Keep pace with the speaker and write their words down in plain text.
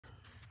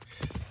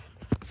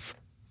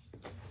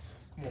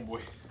Come on,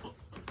 boy.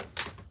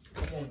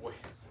 Come on, boy.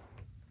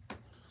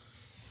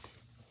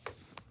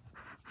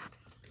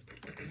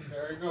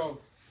 There we go.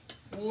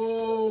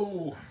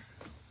 Whoa!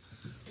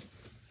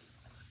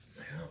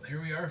 Well,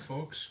 here we are,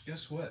 folks.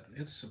 Guess what?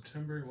 It's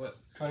September, what?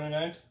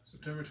 29th?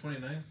 September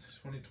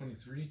 29th,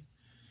 2023.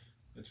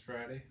 It's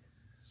Friday.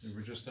 We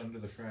were just under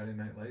the Friday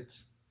night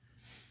lights.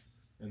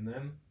 And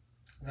then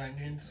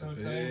Lightning, so a to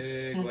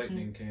say. big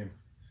lightning came.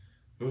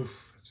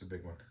 Oof, it's a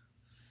big one.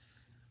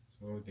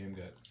 So the game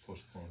got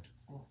postponed.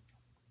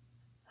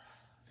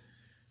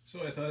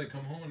 So I thought I'd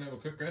come home and have a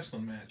quick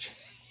wrestling match.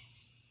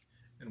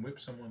 And whip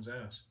someone's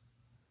ass.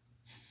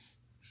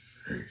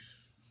 Jeez.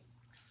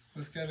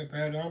 Let's get a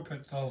bad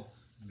armpit though.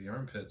 The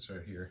armpits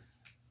are here.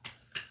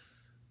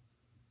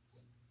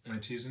 Am I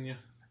teasing you?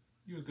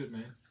 You a good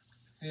man.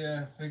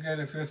 Yeah, we got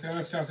a few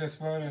thunderstorms this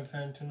morning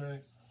and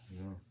tonight.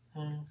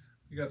 Yeah.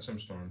 You got some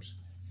storms.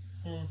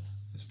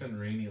 It's been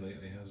rainy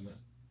lately, hasn't it?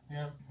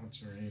 Yeah.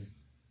 Lots of rain.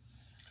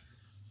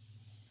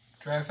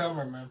 Dry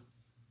summer, man.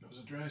 It was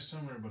a dry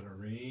summer, but a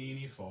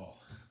rainy fall.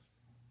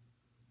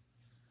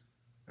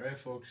 Alright,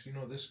 folks, you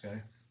know this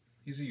guy.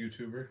 He's a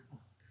YouTuber.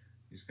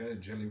 He's got a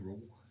jelly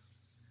roll.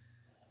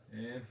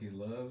 And he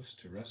loves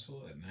to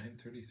wrestle at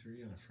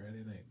 9:33 on a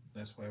Friday night.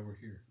 That's why we're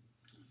here.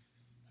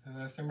 So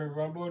last time we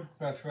rumbled,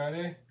 last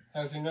Friday,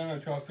 as you know,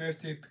 at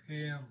 12:50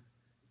 p.m.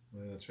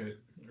 Well, that's right.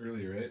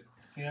 Earlier, right?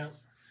 Yeah.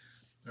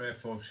 Alright,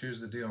 folks, here's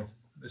the deal.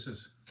 This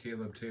is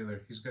Caleb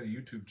Taylor. He's got a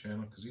YouTube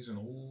channel because he's an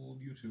old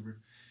YouTuber.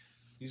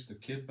 He's the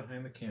kid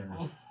behind the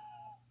camera.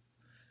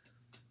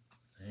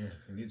 Man,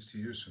 he needs to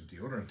use some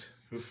deodorant.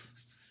 Oof.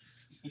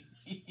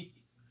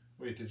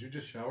 Wait, did you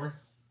just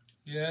shower?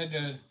 Yeah, I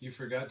did. You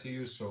forgot to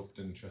use soap,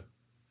 didn't you?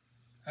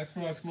 I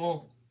smell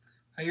smoke.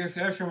 I used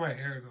to after my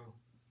hair though.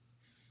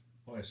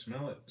 Oh, I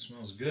smell it. It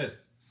smells good.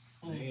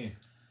 Man,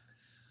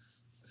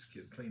 this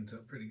kid cleans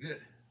up pretty good.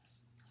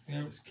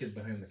 Yeah. This kid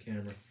behind the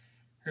camera.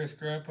 Here's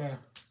Grandpa.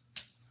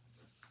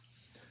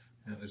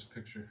 Yeah, there's a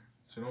picture.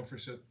 So don't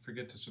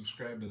forget to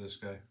subscribe to this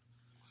guy.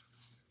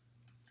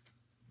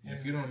 Yeah.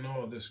 If you don't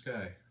know this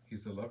guy,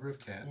 he's the lover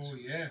of cats. Oh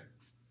yeah.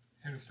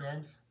 And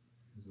storms.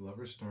 He's the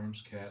lover of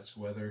storms, cats,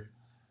 weather,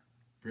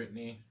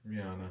 Britney,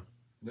 Rihanna,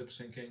 lip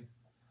syncing,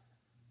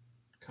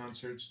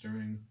 concerts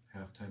during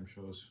halftime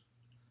shows.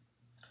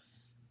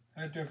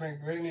 I don't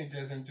think Britney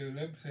doesn't do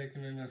lip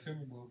syncing in the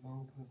Super Bowl.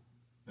 No.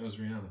 That was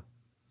Rihanna.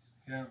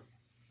 Yeah.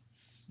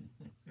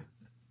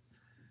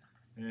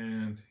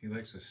 And he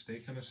likes a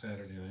steak on a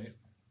Saturday night,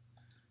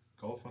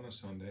 golf on a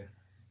Sunday.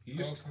 He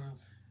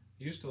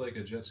used to like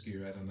a jet ski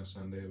ride on a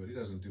Sunday, but he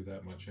doesn't do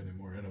that much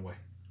anymore anyway.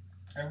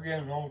 I'm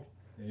getting old.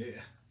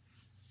 Yeah.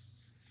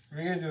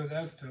 We're gonna do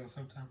that still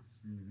sometime.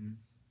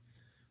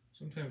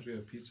 Sometimes we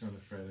have pizza on a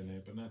Friday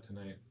night, but not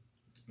tonight.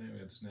 Tonight we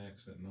had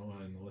snacks at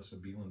Noah and Alyssa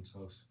Beelan's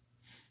house.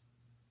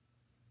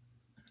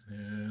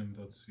 And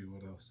let's see,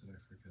 what else did I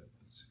forget?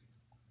 Let's see.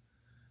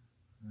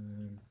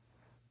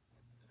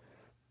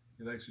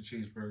 He likes a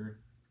cheeseburger.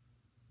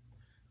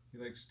 He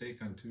likes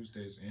steak on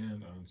Tuesdays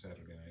and on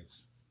Saturday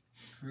nights.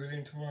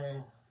 Grilling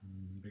tomorrow.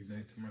 Big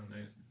night tomorrow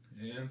night.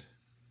 And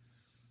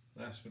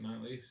last but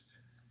not least,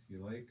 he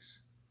likes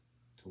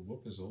to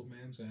whoop his old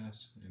man's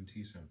ass and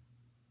tease him.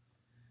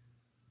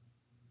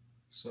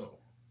 So,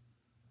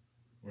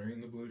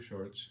 wearing the blue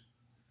shorts,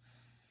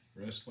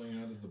 wrestling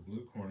out of the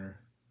blue corner,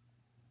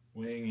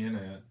 weighing in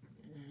at,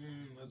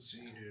 let's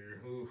see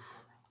here,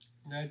 oof.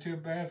 Not too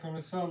bad from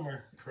the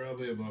summer.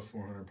 Probably about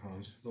 400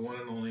 pounds. The one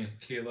and only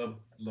Caleb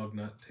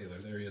Lugnut Taylor.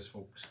 There he is,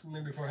 folks.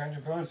 Maybe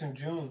 400 pounds in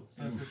June.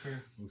 That's for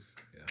sure. Oof,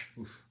 yeah,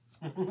 oof.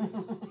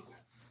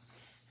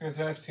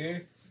 Here's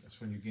ST. That's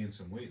when you gained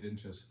some weight,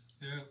 didn't you?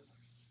 Yeah.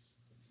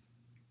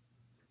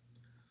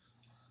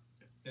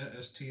 Yeah,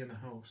 ST in the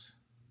house.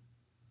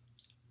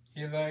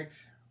 He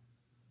likes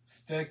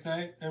steak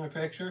night in the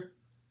picture.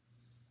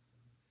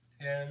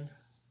 And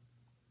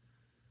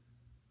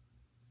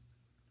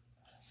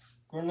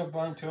going to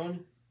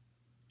Pontoon.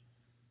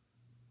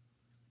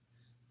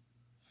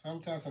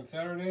 Sometimes on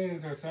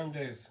Saturdays or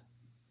Sundays.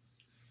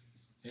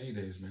 Any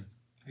days, man.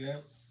 Yeah.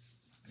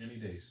 Any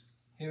days.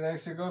 He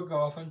likes to go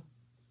golfing.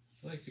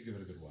 I like to give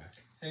it a good whack.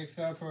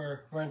 Except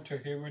for winter,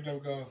 he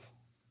wouldn't golf.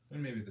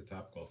 And maybe the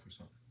Top Golf or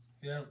something.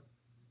 Yeah.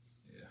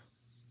 Yeah.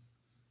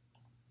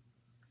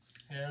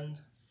 And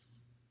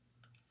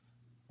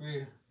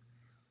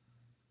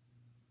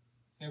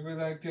we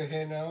like to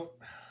hang out.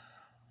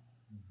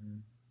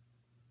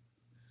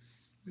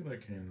 We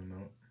like hanging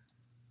out.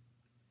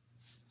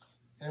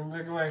 And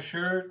look at my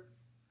shirt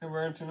I'm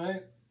wearing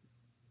tonight.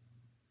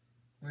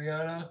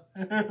 Rihanna.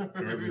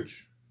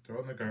 Garbage. Throw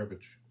it in the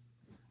garbage.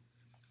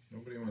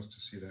 Nobody wants to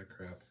see that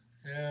crap.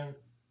 And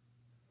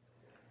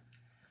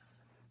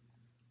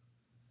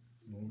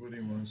nobody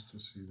wants to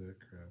see that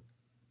crap.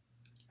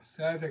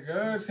 so that's a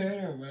good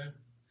singer, man.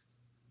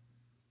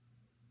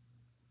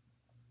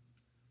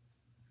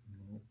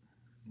 No,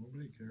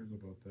 nobody cares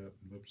about that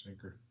lip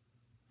syncer.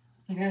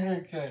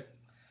 Okay.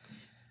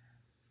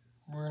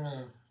 We're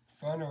gonna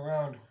fun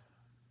around.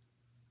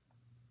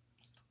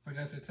 What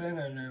does it say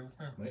on there?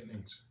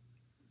 Lightnings.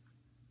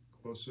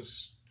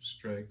 Closest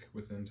strike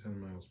within 10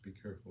 miles. Be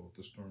careful.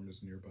 The storm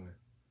is nearby.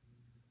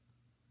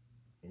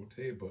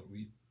 Okay, but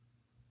we...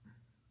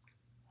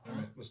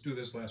 Alright, let's do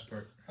this last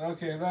part.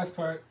 Okay, last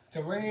part.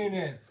 To rein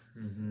in.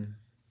 Mm-hmm.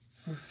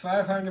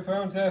 500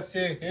 pounds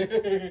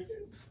SG.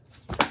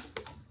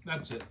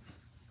 That's it.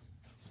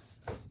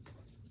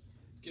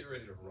 Get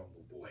ready to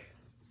rumble, boy.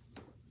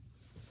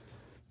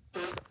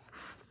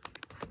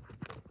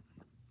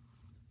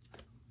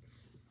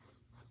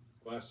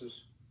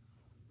 Glasses.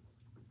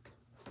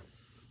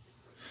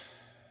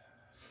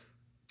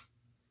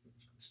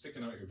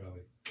 Sticking out your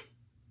belly.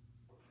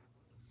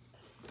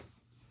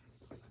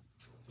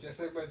 Just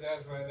like my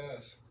dad's right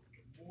ass.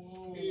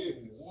 Whoa,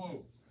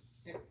 whoa.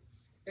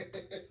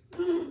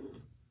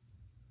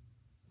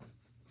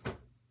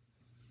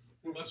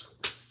 Let's go.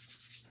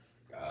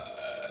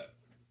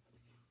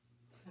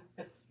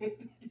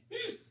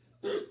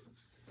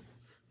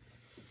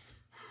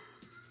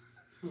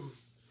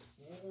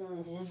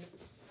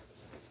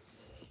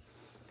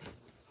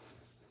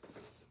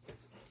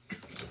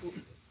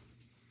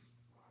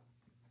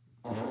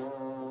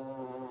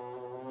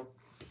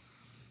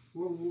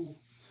 Whoa.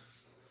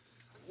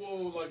 Whoa,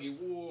 Lucky,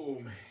 whoa,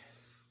 man.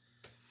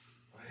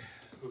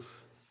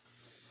 Oof.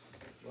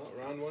 Well,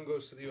 round one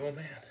goes to the old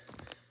man.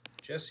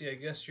 Jesse, I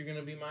guess you're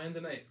gonna be mine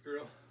tonight,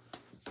 girl.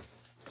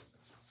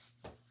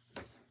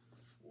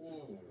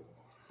 Whoa,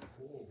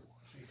 whoa,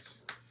 jeez.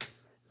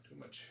 Too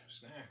much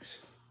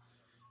snacks.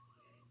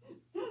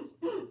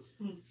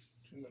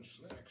 Too much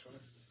snacks, huh?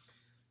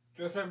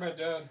 Just like my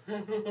dad.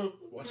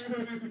 What?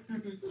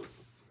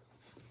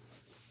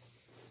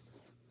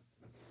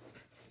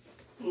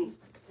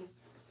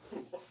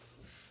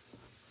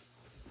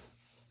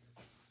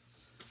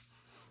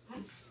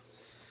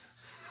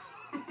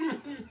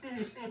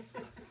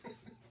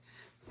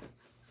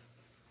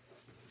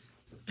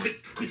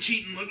 Quit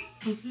cheating, Lucky.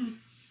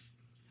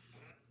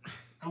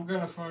 I'm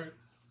gonna fight.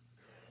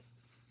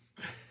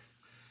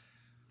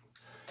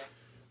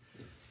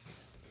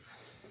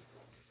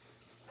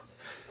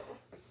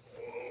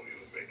 Oh, you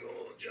big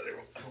old jelly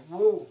roll.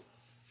 Whoa.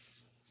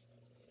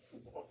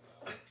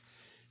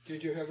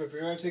 Did you have a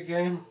beer at the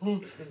game?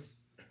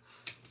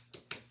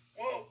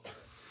 Whoa.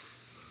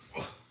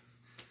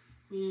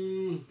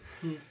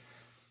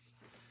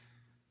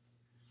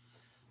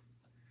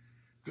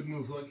 Good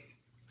move, Lucky.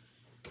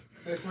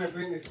 That's my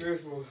Britney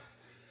Spears move.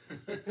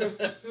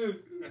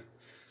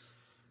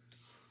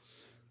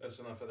 That's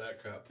enough of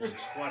that crap,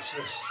 folks. Watch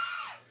this.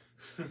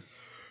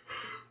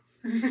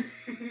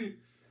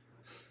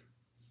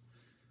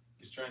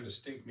 He's trying to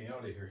stink me out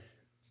of here.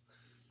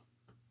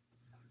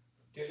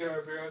 Did you have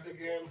a beer at the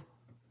game?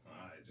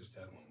 I just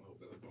had one a little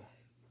bit ago.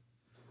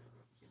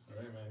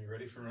 Alright, man, you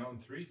ready for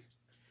round three?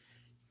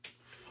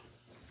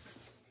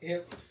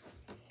 Yep.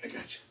 I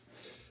got you.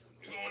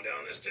 You're going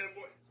down this step,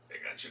 boy. I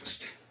got you to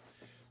step.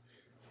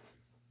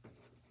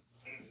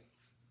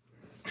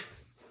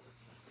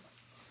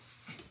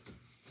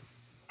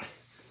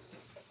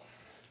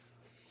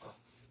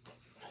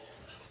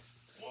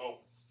 Whoa.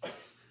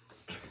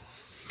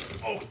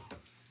 Oh.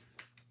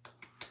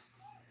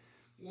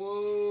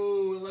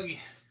 Whoa, Lucky.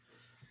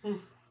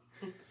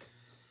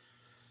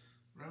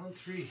 Round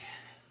three.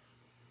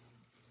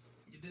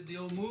 You did the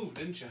old move,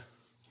 didn't you?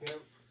 Yep.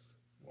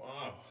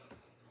 Wow.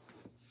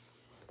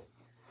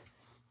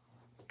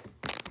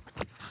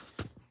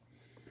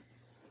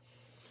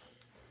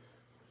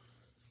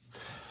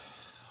 Oh,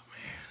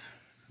 man.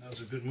 That was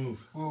a good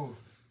move. Whoa.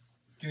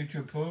 Did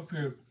you pull up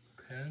your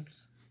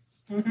pants?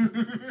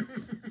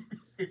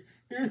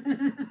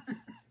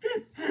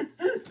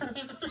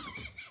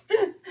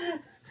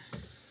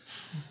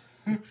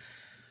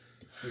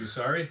 Are you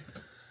sorry?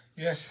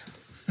 Yes.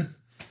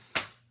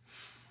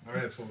 All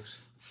right,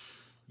 folks.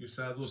 You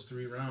saw those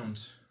 3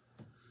 rounds.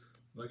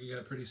 Lucky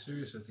got pretty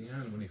serious at the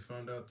end when he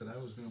found out that I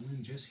was going to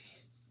win Jesse.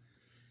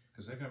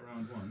 Because I got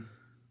round 1.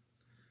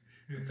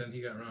 But then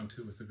he got round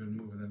 2 with a good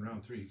move. And then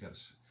round 3, he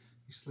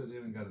slid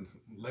in and got a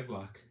leg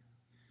lock.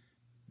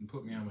 And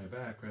put me on my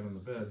back right on the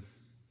bed.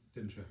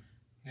 Didn't you?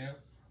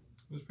 Yep.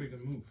 It was a pretty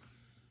good move.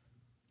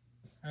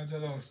 After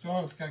those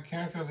storms got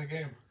canceled the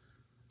game.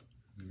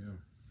 Yeah.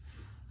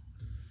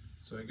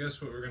 So I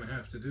guess what we're going to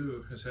have to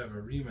do is have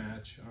a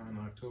rematch on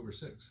October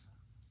 6th.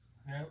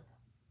 Yep.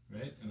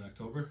 Right? In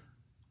October?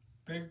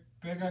 Big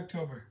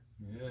October.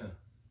 Yeah.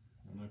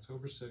 On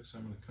October 6th,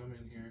 I'm going to come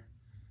in here.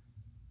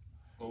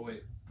 Oh,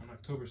 wait. On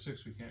October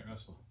 6th, we can't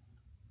wrestle.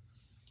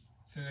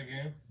 See the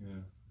game?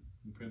 Yeah.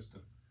 In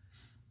Princeton.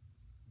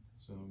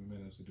 So we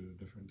might have to do it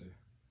a different day.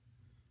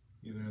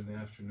 Either in the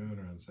afternoon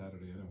or on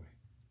Saturday anyway.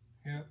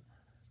 Yep.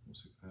 We'll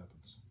see what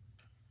happens.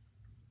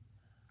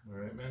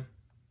 Alright, man?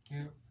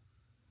 Yep.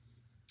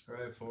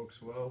 Alright,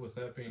 folks. Well, with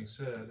that being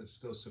said, it's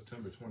still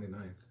September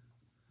 29th.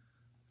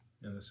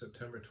 And the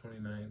September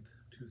 29th,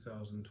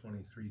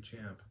 2023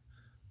 champ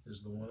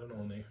is the one and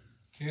only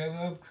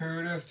Caleb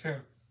Curtis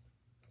Taylor.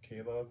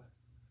 Caleb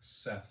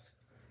Seth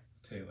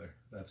Taylor.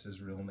 That's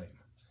his real name.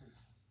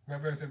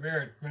 Remember, it's a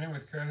beard. My name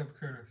is Caleb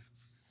Curtis.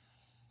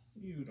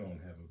 You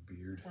don't have a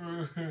beard.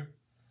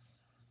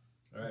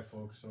 Alright, Alright,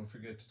 folks, don't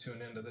forget to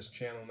tune into this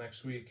channel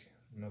next week.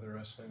 Another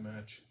wrestling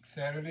match.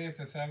 Saturday is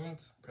the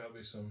 7th.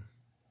 Probably some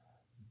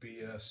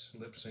BS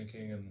lip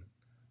syncing and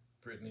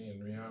Britney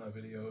and Rihanna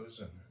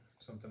videos and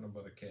something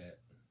about a cat.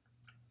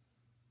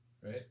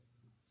 Right?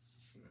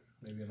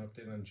 Maybe an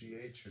update on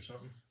GH or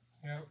something?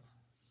 Yep.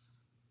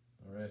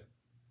 Alright.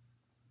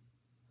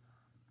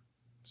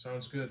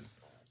 Sounds good.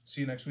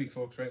 See you next week,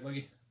 folks. Right,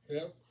 Leggy?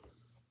 Yep.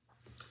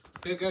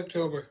 Big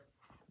October.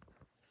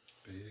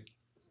 Big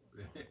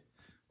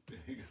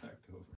October.